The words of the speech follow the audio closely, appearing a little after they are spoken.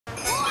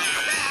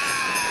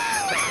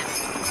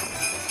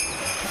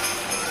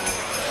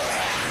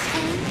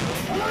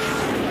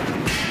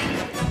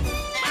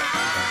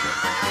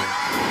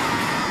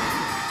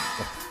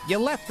You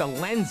left the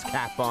lens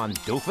cap on,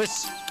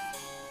 doofus.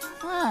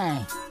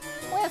 Hey,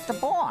 where's the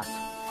boss?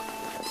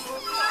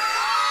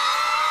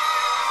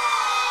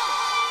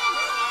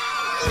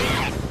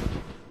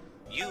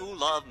 You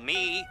love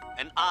me,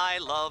 and I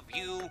love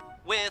you,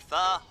 with a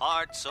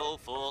heart so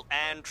full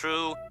and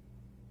true.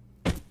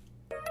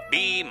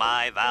 Be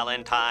my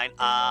Valentine,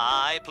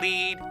 I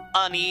plead.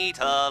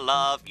 Anita,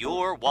 love,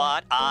 you're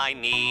what I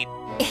need.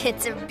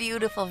 It's a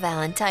beautiful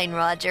Valentine,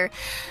 Roger.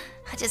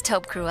 I just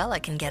hope Cruella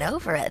can get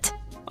over it.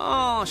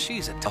 Oh,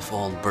 she's a tough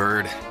old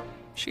bird.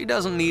 She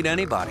doesn't need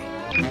anybody.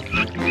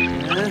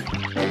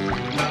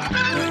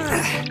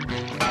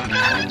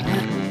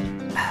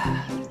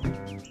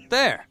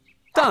 There.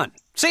 Done.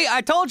 See,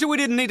 I told you we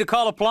didn't need to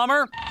call a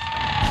plumber.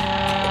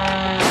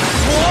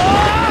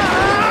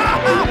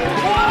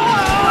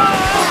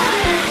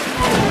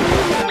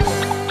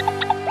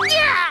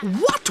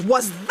 What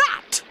was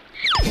that?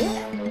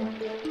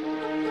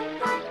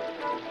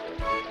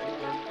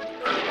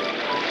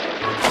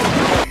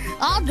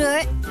 I'll do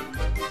it.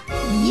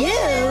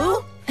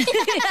 You?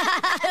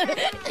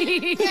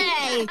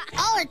 Hey,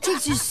 all it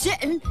takes is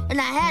sitting, and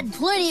I had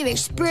plenty of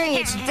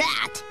experience at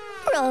that.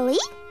 Rolly,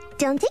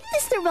 don't take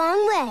this the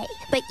wrong way,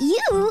 but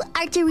you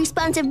are to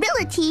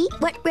responsibility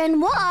what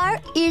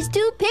Renoir is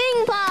to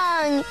ping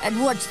pong.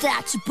 And what's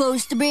that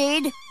supposed to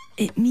mean?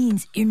 It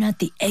means you're not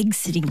the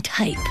egg-sitting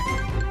type.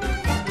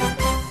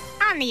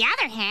 On the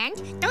other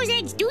hand, those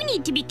eggs do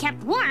need to be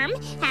kept warm,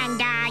 and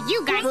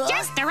you got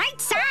just the right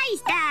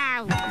size,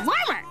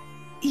 warmer.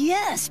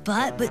 Yes,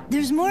 Spot, but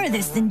there's more of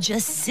this than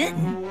just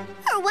sitting.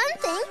 For one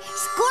thing,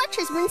 Scorch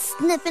has been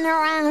sniffing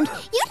around.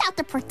 You'd have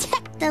to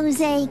protect those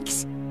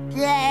eggs.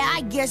 Yeah,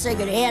 I guess I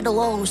could handle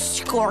old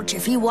Scorch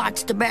if he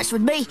wants to mess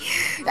with me.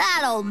 I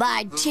don't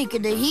mind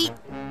taking the heat.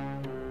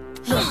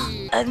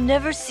 I've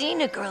never seen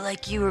a girl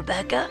like you,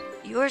 Rebecca.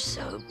 You're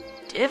so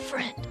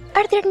different.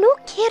 Are there no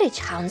carriage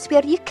hounds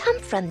where you come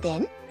from,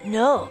 then?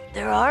 No,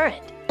 there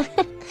aren't.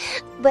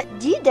 What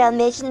do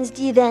Dalmatians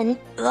do, then?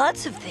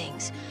 Lots of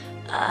things.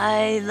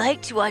 I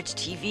like to watch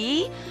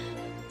TV,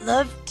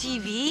 love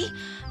TV,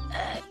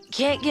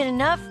 can't get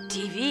enough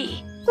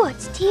TV.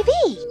 What's TV?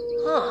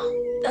 Huh,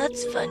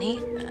 that's funny.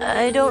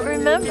 I don't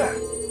remember.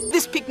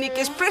 This picnic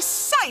is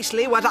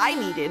precisely what I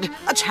needed.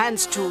 A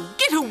chance to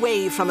get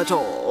away from it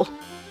all.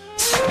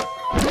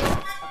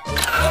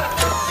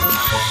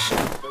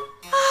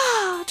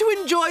 To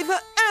enjoy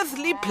the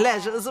earthly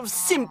pleasures of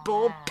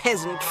simple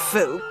peasant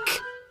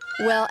folk.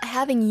 Well,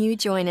 having you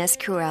join us,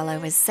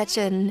 Cruella, was such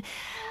an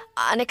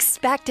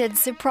unexpected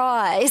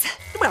surprise.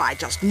 Well, I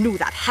just knew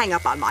that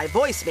hang-up on my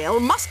voicemail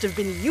must have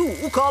been you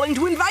calling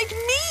to invite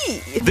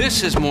me.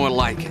 This is more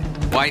like it.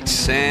 White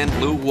sand,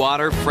 blue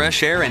water,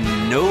 fresh air, and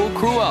no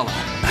Cruella.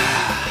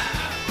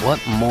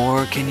 What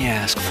more can you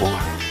ask for?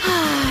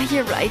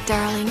 You're right,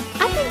 darling.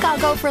 I think I'll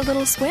go for a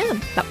little swim.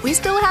 But we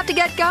still have to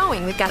get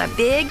going. We've got a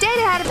big date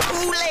ahead of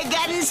us.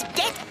 Hooligans,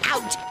 get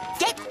out!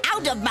 Get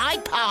out of my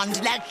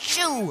pond, let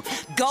shoo!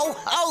 Go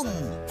home!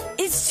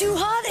 It's too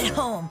hot at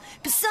home.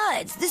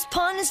 Besides, this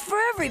pond is for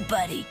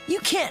everybody. You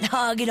can't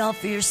hog it all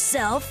for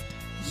yourself.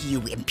 You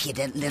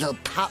impudent little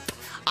pup.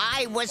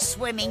 I was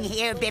swimming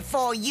here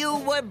before you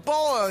were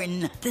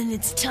born. Then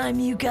it's time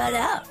you got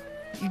out.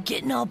 You're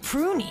getting all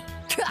pruny.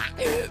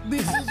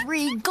 Mrs.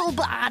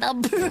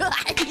 Wrinklebottom.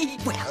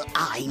 Well,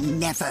 I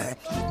never.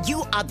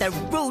 You are the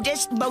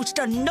rudest, most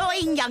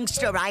annoying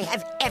youngster I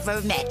have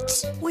ever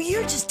met. Well,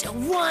 you're just a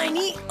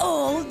whiny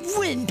old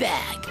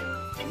windbag.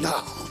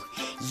 No,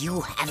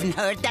 you haven't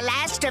heard the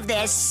last of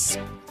this.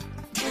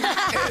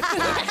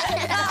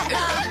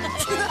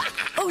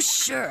 Oh,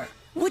 sure.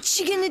 What's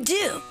she gonna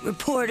do?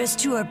 Report us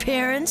to our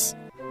parents?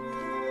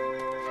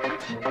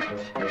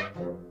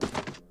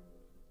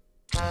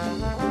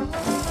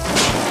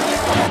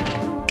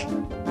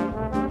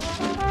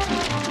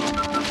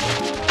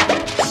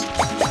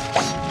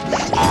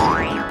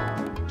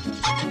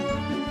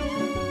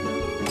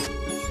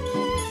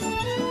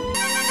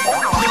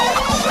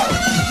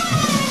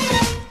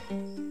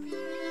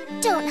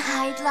 Don't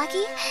hide,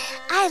 Lucky.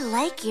 I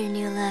like your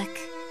new look.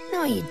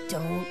 No, you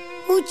don't.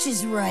 Hooch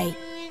is right.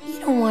 You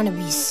don't want to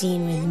be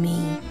seen with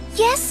me.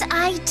 Yes,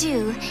 I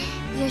do.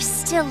 You're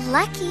still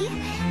lucky.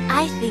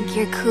 I think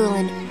you're cool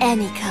in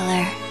any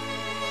color.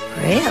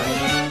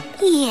 Really?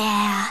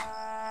 Yeah.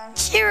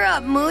 Cheer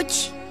up,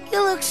 Mooch.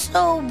 You look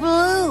so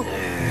blue.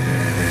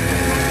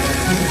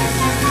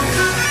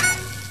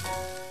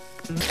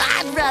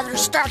 I'd rather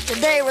start the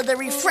day with a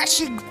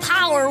refreshing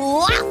power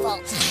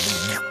waffle.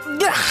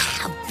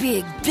 A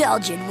big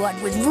Belgian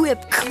one with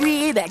whipped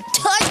cream and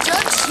tons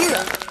of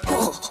syrup.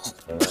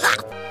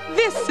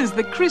 This is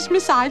the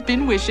Christmas I've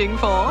been wishing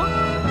for.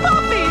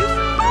 Puppies!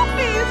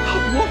 Puppies!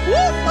 Woof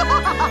woof!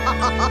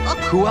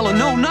 Cruella,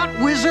 no, not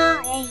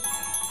Whizzer!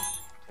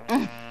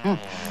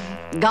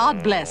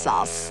 God bless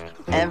us,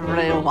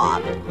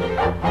 everyone.